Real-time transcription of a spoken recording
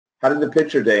How did the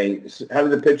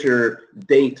pitcher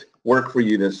date work for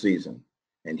you this season?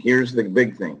 And here's the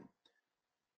big thing.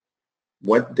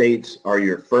 What dates are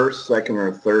your first, second,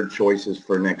 or third choices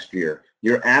for next year?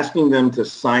 You're asking them to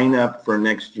sign up for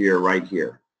next year right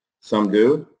here. Some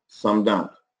do, some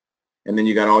don't. And then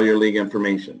you got all your league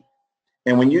information.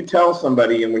 And when you tell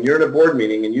somebody, and when you're at a board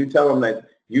meeting and you tell them that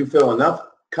you feel enough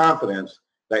confidence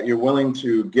that you're willing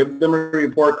to give them a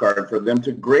report card for them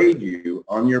to grade you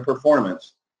on your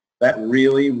performance, that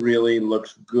really, really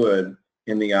looks good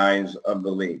in the eyes of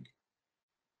the league.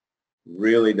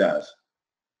 Really does.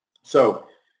 So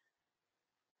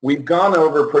we've gone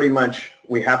over pretty much,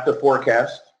 we have to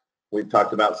forecast. We've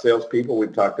talked about salespeople.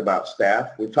 We've talked about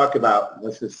staff. We've talked about,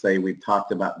 let's just say we've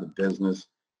talked about the business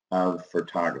of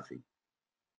photography.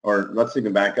 Or let's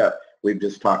even back up. We've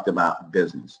just talked about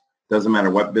business. Doesn't matter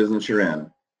what business you're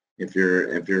in. If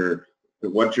you're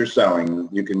what you're selling,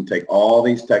 you can take all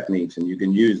these techniques and you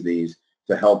can use these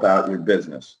to help out your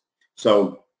business.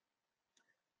 So,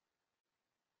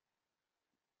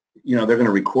 you know, they're going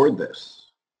to record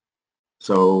this.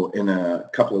 So in a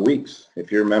couple of weeks,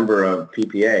 if you're a member of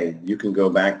PPA, you can go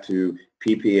back to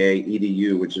PPA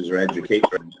EDU, which is our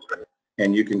education,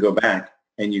 and you can go back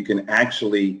and you can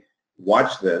actually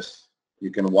watch this. You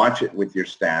can watch it with your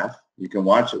staff. You can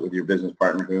watch it with your business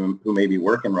partner who may be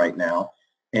working right now,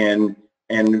 and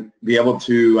be able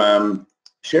to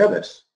share this